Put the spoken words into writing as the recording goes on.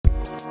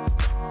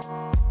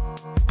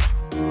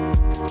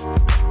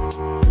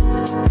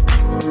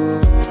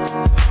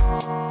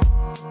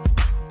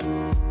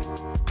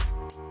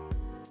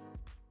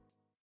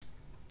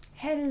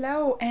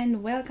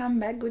and welcome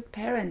back, good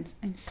parents.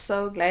 I'm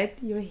so glad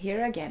you're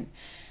here again.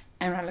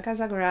 I'm Ralika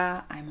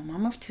Zagora. I'm a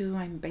mom of two.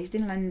 I'm based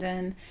in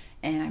London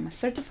and I'm a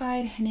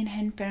certified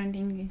hand-in-hand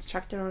parenting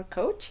instructor or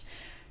coach.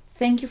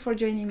 Thank you for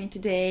joining me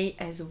today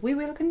as we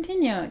will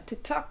continue to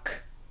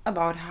talk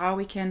about how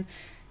we can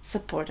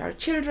support our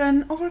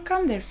children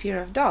overcome their fear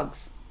of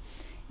dogs.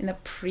 In the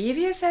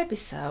previous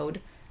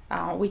episode,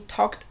 we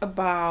talked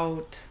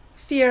about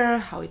fear,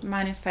 how it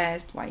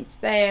manifests, why it's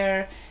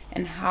there,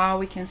 and how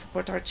we can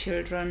support our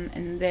children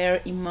and their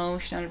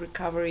emotional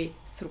recovery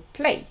through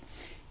play.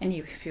 And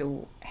if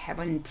you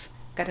haven't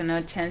gotten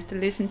a chance to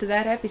listen to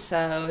that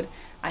episode,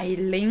 I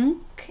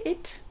link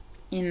it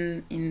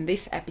in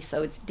this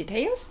episode's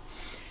details.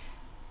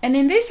 And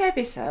in this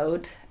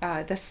episode,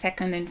 the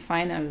second and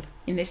final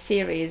in the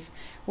series,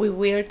 we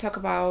will talk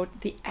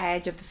about the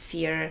edge of the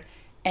fear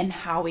and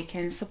how we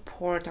can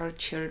support our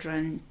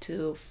children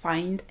to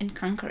find and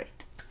conquer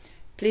it.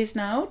 Please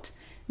note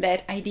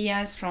that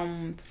ideas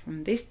from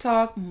this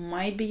talk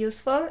might be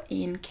useful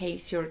in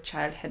case your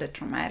child had a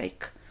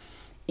traumatic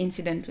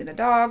incident with a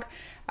dog,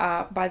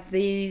 but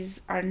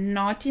these are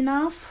not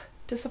enough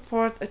to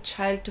support a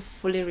child to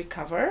fully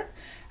recover.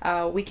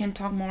 We can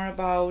talk more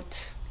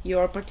about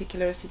your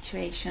particular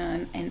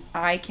situation and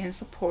I can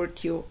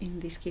support you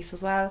in this case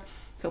as well.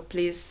 So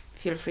please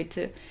feel free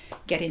to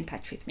get in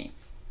touch with me.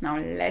 Now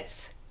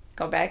let's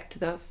go back to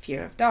the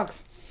fear of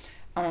dogs.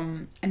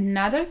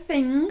 Another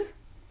thing,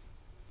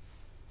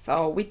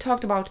 so we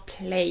talked about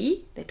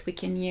play that we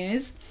can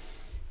use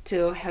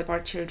to help our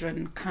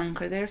children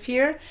conquer their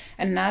fear.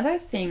 Another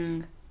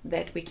thing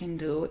that we can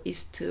do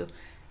is to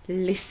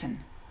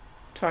listen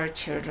to our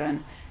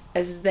children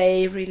as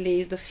they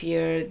release the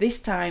fear, this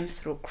time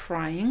through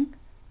crying,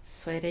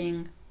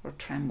 sweating, or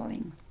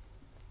trembling.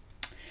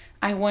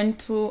 I want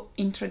to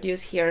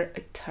introduce here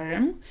a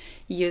term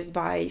used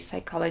by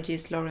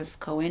psychologist Lawrence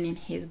Cohen in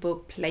his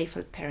book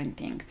Playful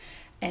Parenting,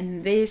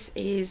 and this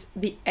is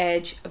the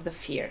edge of the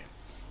fear.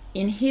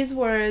 In his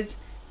words,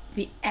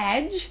 the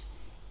edge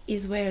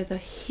is where the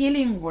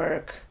healing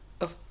work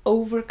of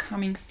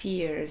overcoming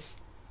fears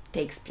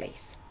takes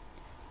place.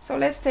 So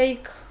let's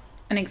take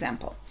an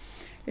example.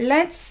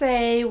 Let's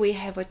say we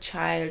have a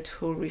child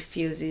who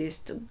refuses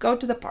to go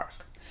to the park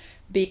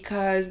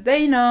because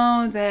they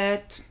know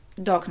that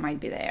dogs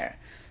might be there.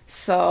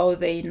 So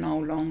they no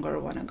longer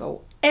want to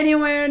go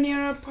anywhere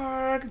near a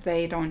park.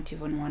 They don't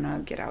even want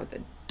to get out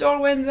the door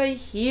when they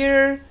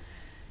hear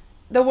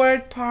the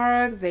word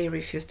park. They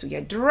refuse to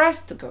get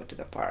dressed to go to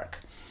the park.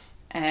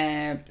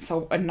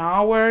 So an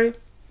hour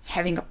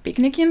having a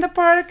picnic in the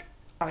park,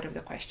 out of the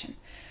question.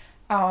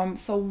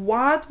 So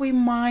what we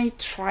might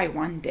try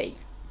one day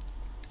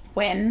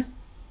when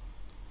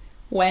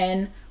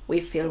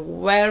we feel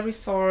well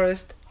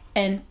resourced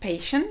and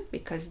patient,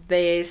 because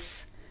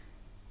this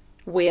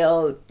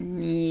will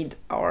need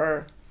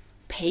our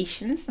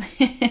patience.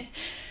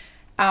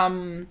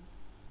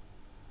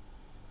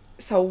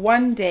 So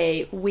one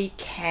day we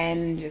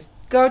can just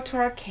go to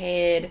our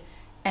kid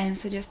and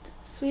suggest,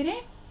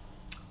 sweetie,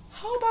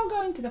 how about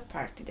going to the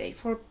park today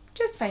for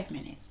just 5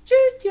 minutes?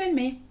 Just you and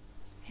me.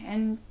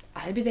 And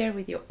I'll be there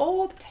with you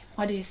all the time.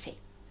 What do you say?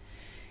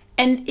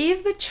 And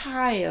if the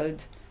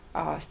child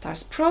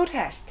starts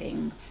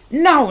protesting,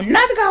 no,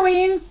 not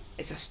going,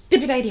 it's a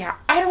stupid idea,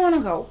 I don't want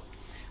to go,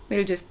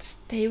 we'll just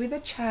stay with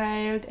the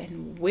child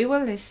and we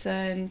will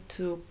listen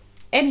to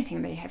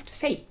anything they have to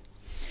say.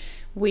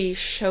 We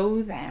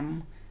show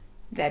them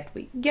that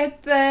we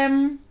get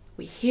them,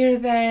 we hear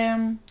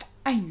them.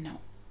 I know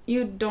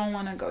you don't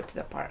want to go to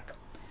the park.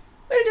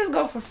 We'll just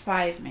go for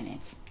 5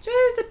 minutes,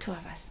 just the two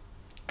of us.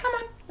 Come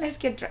on, let's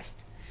get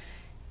dressed.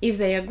 If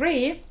they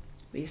agree,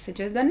 we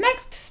suggest the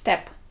next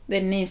step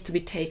that needs to be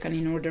taken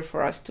in order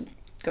for us to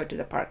go to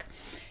the park.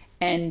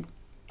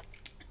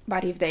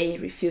 But if they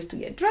refuse to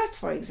get dressed,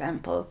 for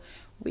example,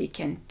 we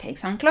can take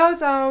some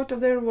clothes out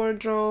of their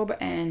wardrobe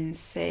and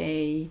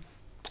say,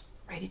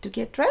 ready to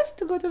get dressed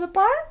to go to the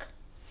park?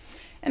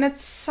 And at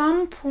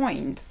some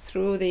point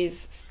through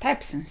these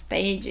steps and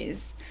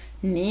stages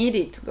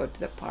needed to go to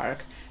the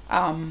park,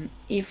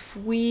 if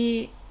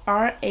we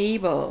are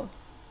able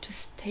to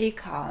stay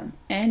calm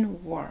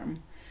and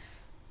warm,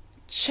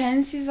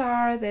 chances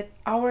are that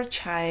our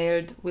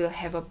child will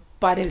have a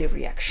bodily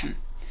reaction.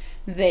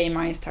 They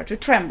might start to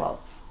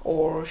tremble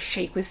or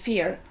shake with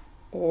fear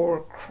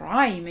or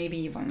cry, maybe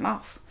even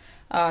laugh.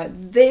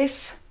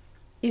 This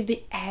is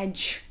the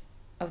edge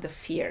of the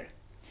fear.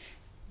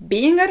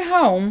 Being at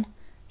home,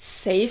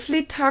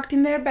 safely tucked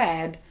in their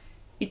bed,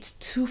 it's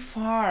too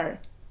far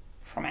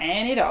from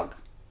any dog.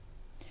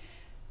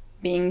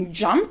 Being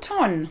jumped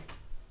on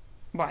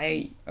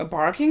by a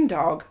barking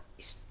dog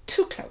is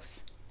too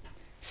close.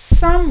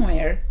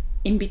 Somewhere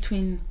in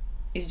between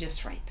is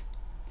just right.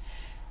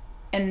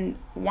 And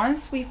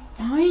once we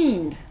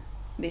find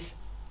this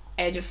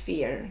edge of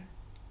fear,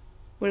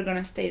 we're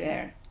gonna stay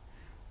there.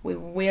 We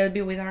will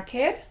be with our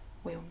kid.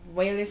 We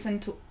will listen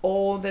to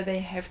all that they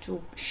have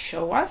to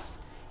show us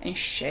and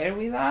share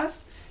with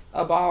us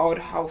about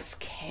how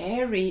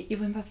scary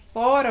even the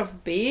thought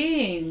of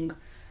being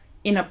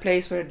in a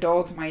place where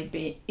dogs might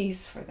be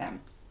is for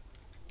them.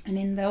 And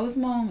in those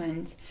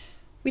moments,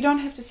 we don't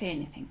have to say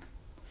anything.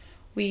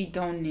 We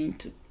don't need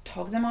to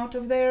talk them out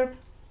of their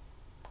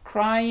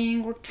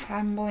crying or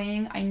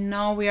trembling. I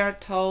know we are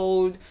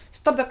told,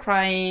 stop the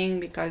crying,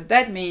 because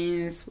that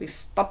means we've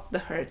stopped the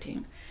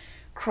hurting.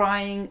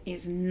 Crying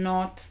is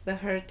not the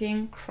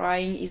hurting.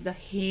 Crying is the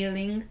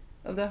healing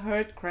of the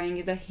hurt. Crying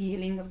is the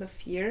healing of the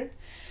fear.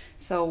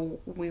 So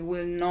we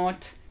will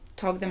not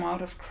talk them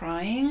out of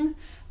crying.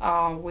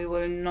 We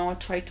will not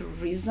try to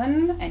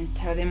reason and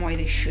tell them why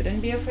they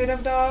shouldn't be afraid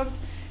of dogs.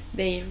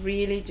 They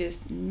really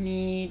just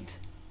need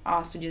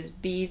us to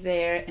just be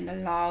there and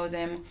allow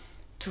them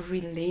to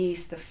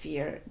release the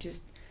fear.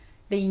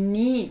 They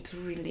need to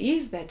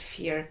release that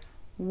fear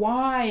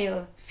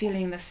while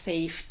feeling the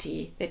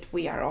safety that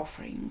we are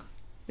offering.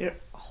 We're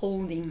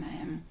holding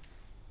them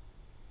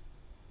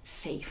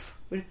safe.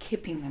 We're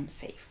keeping them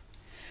safe.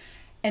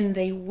 And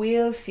they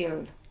will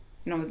feel,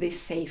 this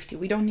safety.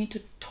 We don't need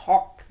to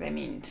talk them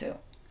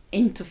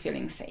into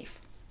feeling safe.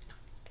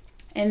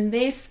 And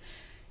this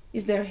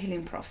is their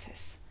healing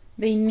process.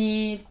 They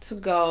need to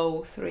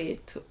go through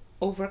it to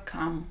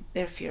overcome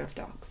their fear of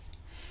dogs.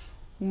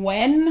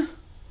 When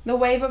the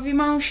wave of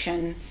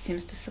emotion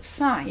seems to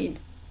subside,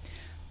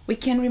 we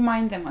can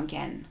remind them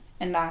again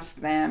and ask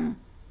them,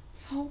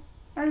 so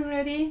are you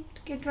ready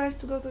to get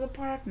dressed to go to the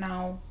park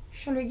now?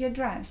 Shall we get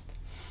dressed?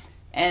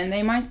 And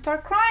they might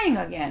start crying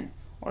again,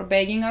 or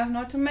begging us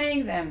not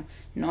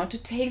to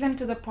take them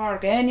to the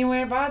park,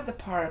 anywhere but the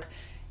park,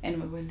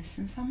 and we will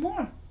listen some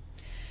more.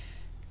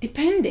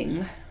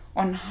 Depending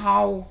on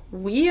how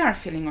we are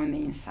feeling on the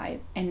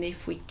inside, and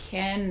if we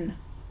can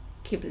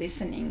keep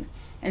listening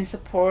and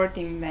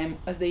supporting them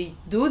as they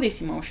do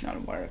this emotional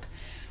work,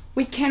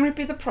 we can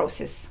repeat the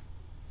process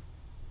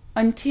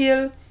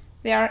until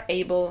they are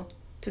able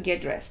to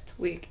get dressed.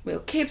 We will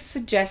keep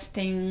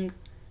suggesting,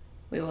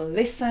 we will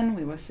listen,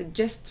 we will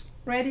suggest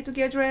ready to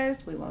get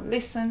dressed, we will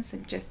listen,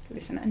 suggest,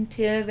 listen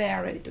until they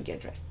are ready to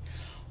get dressed.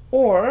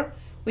 Or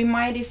we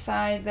might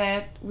decide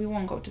that we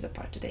won't go to the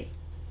park today.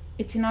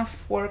 It's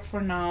enough work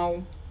for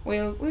now.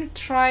 We'll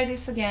try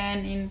this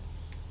again in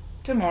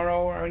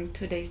tomorrow or in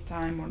 2 days'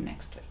 time or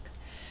next week.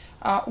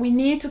 We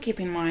need to keep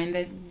in mind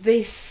that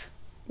this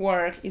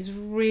work is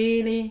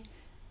really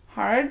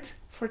hard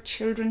for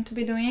children to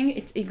be doing.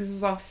 It's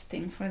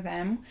exhausting for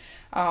them.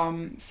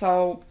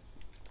 So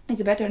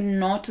it's better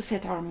not to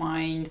set our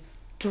mind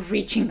to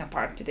reaching the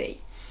park today,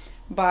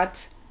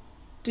 but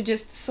to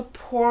just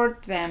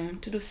support them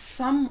to do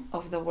some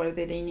of the work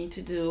that they need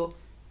to do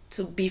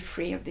to be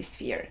free of this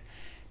fear.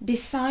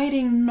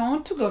 Deciding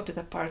not to go to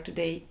the park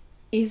today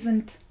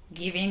isn't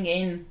giving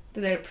in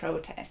to their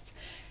protests.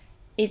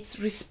 It's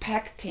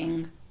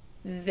respecting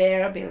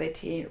their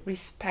ability,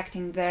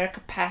 respecting their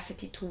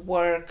capacity to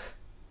work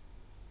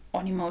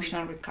on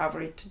emotional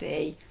recovery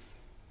today.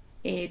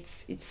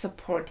 It's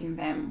supporting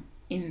them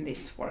in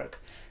this work.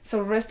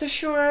 So rest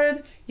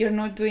assured, you're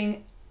not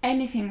doing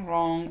anything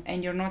wrong,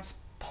 and you're not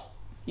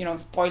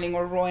spoiling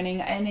or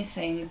ruining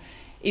anything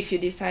if you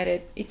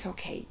decided it's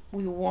okay,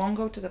 we won't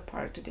go to the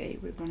park today,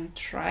 we're going to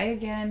try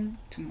again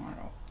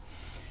tomorrow.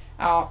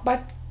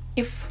 But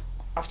if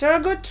after a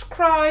good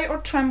cry or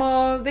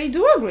tremble they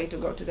do agree to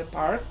go to the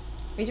park,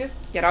 we just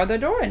get out the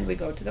door and we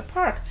go to the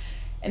park.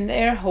 And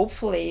there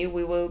hopefully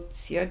we will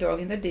see a dog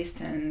in the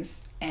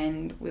distance,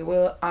 and we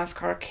will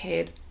ask our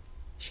kid,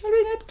 shall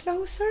we get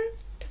closer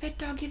to that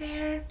doggy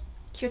there,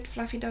 cute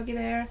fluffy doggy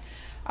there?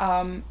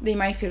 They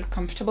might feel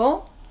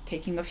comfortable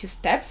taking a few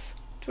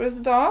steps towards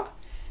the dog,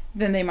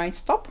 then they might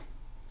stop.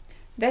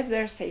 That's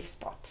their safe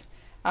spot,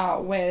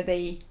 where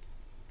they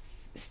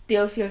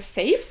still feel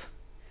safe,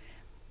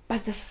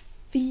 but the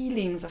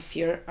feelings of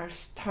fear are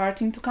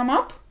starting to come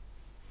up,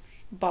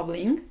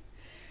 bubbling,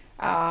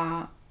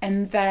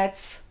 and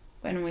that's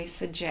when we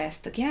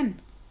suggest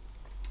again,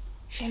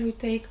 shall we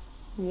take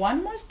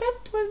one more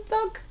step towards the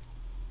dog?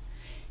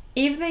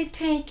 If they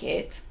take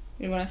it,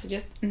 we're going to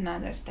suggest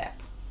another step.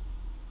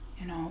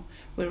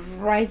 We're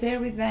right there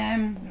with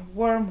them, we're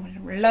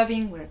warm, we're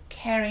loving, we're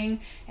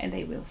caring, and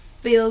they will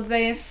feel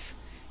this,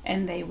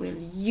 and they will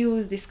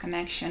use this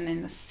connection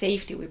and the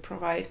safety we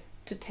provide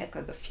to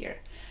tackle the fear.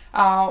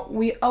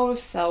 We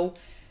also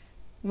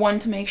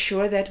want to make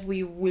sure that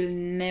we will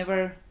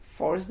never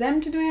force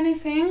them to do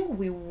anything.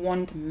 We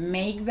won't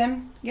make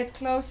them get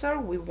closer.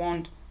 We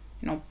won't,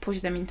 push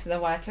them into the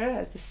water,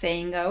 as the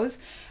saying goes.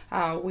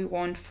 We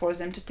won't force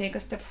them to take a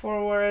step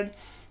forward.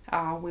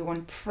 We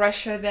won't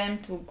pressure them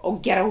to,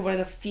 get over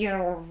the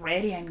fear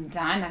already. I'm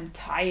done. I'm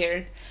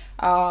tired.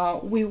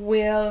 We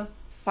will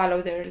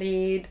follow their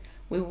lead.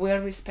 We will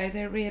respect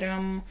their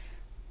rhythm,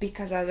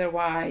 because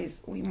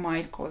otherwise we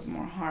might cause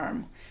more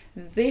harm.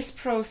 This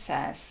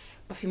process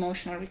of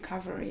emotional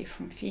recovery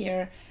from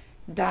fear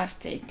does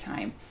take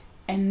time.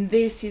 And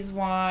this is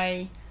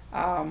why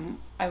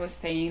I was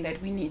saying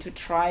that we need to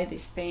try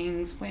these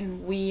things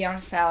when we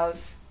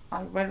ourselves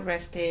are well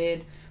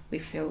rested, we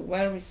feel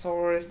well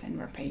resourced, and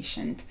we're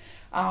patient.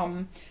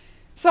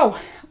 So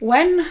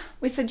when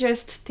we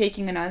suggest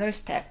taking another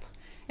step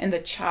and the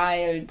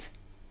child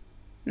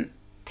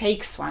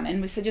takes one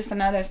and we suggest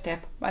another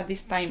step, but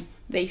this time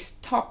they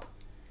stop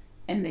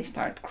and they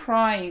start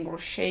crying or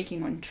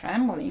shaking or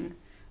trembling,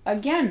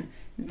 again,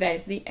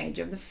 that's the edge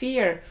of the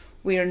fear.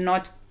 We're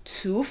not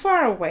too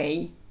far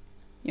away,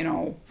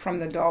 from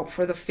the dog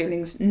for the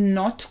feelings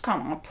not to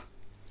come up.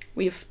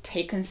 We've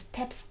taken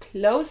steps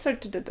closer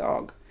to the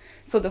dog,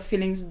 so the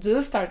feelings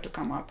do start to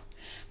come up.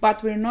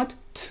 But we're not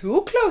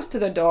too close to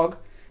the dog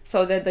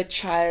so that the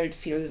child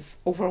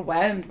feels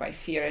overwhelmed by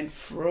fear and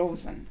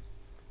frozen.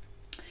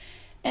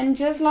 And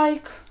just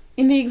like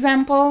in the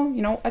example,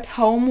 at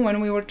home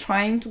when we were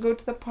trying to go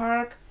to the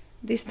park,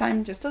 this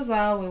time just as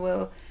well, we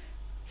will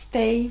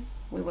stay,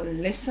 we will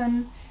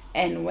listen,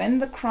 and when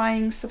the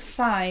crying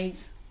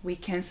subsides, we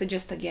can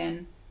suggest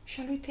again,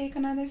 shall we take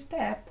another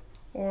step?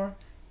 Or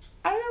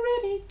are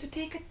you ready to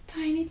take a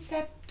tiny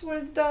step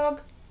towards the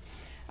dog?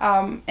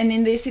 And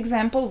in this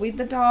example with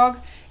the dog,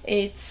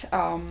 it's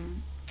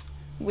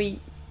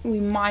we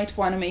might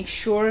want to make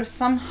sure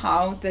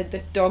somehow that the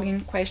dog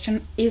in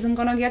question isn't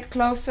gonna get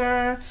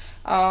closer,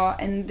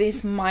 and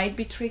this might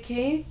be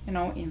tricky,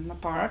 in the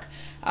park.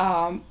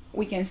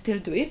 We can still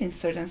do it in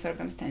certain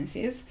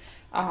circumstances,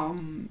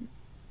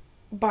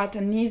 but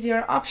an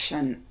easier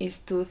option is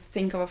to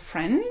think of a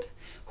friend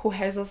who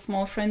has a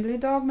small friendly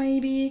dog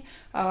maybe,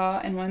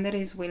 and one that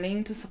is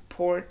willing to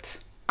support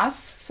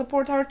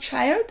our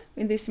child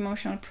in this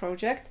emotional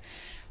project.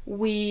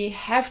 We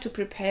have to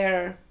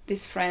prepare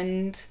this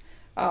friend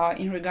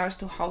in regards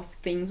to how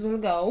things will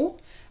go,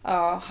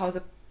 how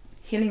the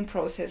healing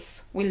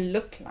process will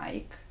look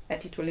like,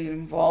 that it will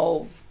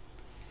involve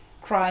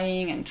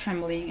crying and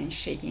trembling and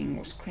shaking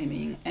or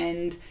screaming.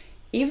 And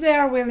if they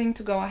are willing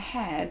to go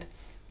ahead,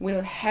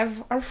 we'll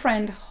have our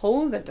friend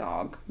hold the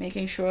dog,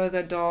 making sure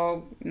the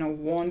dog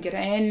won't get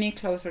any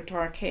closer to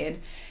our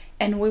kid,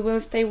 and we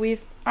will stay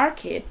with our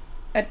kid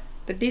at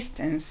the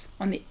distance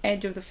on the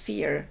edge of the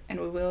fear, and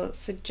we will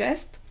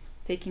suggest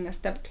taking a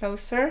step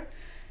closer,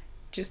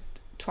 just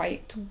try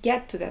to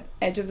get to that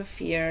edge of the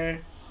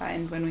fear,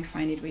 and when we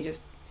find it, we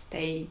just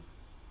stay,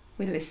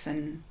 we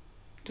listen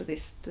to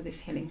this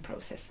healing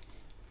process.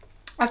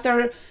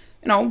 After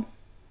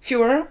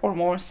fewer or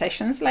more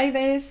sessions like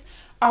this,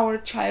 our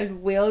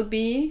child will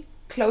be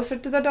closer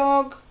to the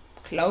dog,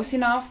 close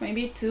enough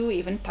maybe to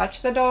even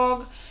touch the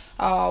dog.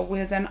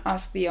 We'll then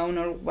ask the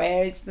owner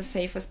where it's the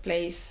safest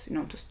place,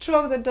 to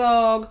stroke the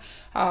dog.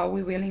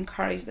 We will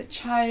encourage the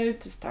child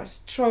to start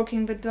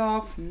stroking the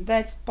dog from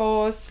that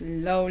spot,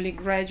 slowly,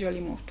 gradually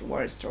move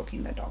towards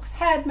stroking the dog's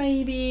head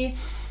maybe.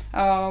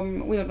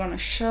 We're gonna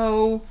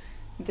show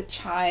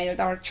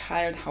our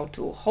child how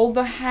to hold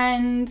the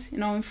hand,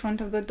 in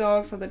front of the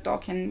dog so the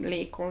dog can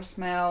lick or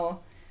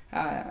smell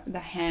the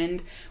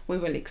hand. We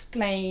will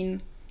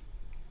explain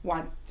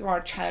to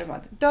our child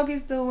what the dog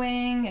is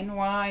doing and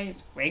why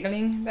it's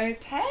wiggling their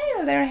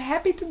tail. They're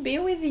happy to be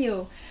with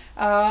you.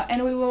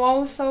 And we will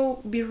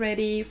also be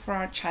ready for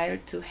our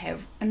child to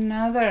have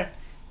another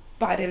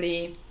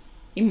bodily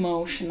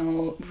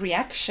emotional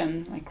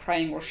reaction, like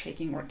crying or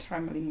shaking or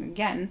trembling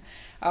again.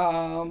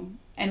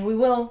 And we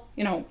will,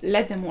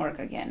 let them work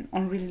again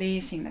on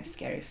releasing the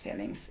scary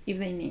feelings if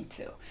they need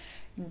to.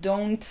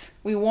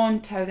 We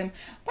won't tell them,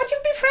 but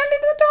you've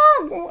befriended the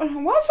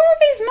dog. What's all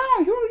this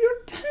now?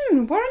 You're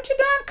done. Weren't you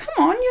done?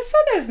 Come on, you saw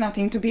there's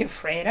nothing to be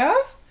afraid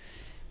of.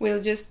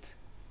 We'll just,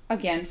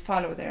 again,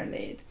 follow their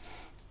lead.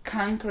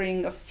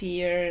 Conquering a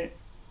fear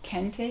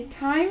can take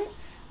time,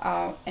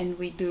 and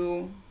we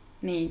do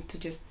need to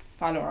just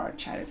follow our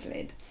child's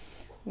lead.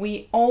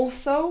 We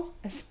also,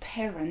 as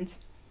parents,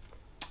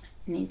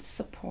 need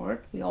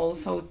support. We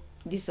also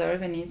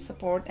deserve and need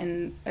support,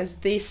 and as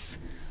this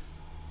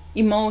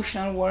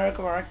emotional work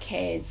of our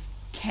kids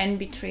can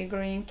be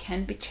triggering,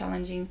 can be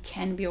challenging,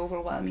 can be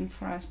overwhelming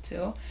for us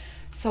too.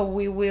 So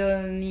we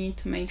will need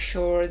to make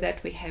sure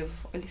that we have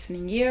a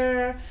listening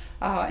ear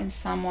and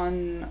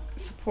someone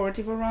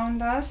supportive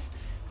around us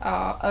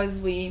as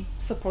we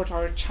support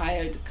our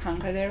child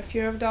conquer their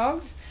fear of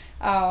dogs.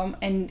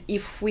 And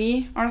if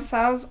we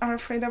ourselves are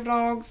afraid of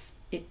dogs,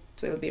 it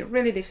will be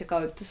really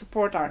difficult to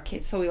support our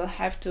kids. So we'll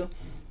have to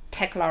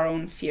tackle our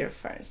own fear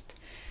first.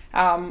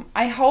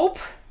 I hope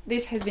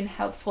this has been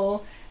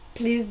helpful.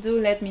 Please do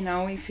let me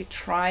know if you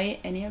try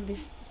any of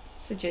these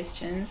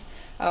suggestions,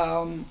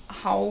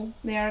 how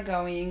they are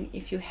going.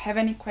 If you have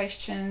any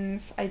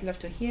questions, I'd love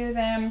to hear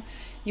them.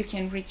 You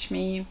can reach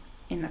me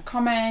in the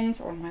comments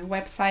or my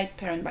website,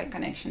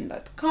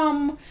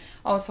 parentbyconnection.com.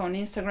 Also on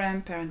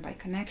Instagram,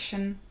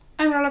 parentbyconnection.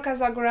 I'm Rolaka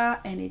Zagora,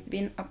 and it's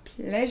been a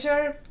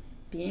pleasure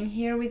being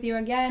here with you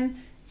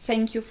again.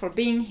 Thank you for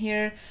being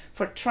here,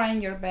 for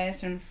trying your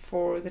best, and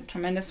for the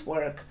tremendous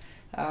work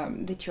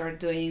that you are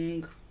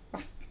doing,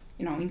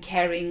 in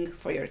caring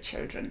for your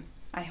children.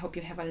 I hope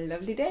you have a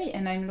lovely day,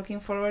 and I'm looking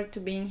forward to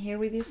being here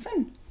with you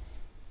soon.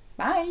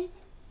 Bye.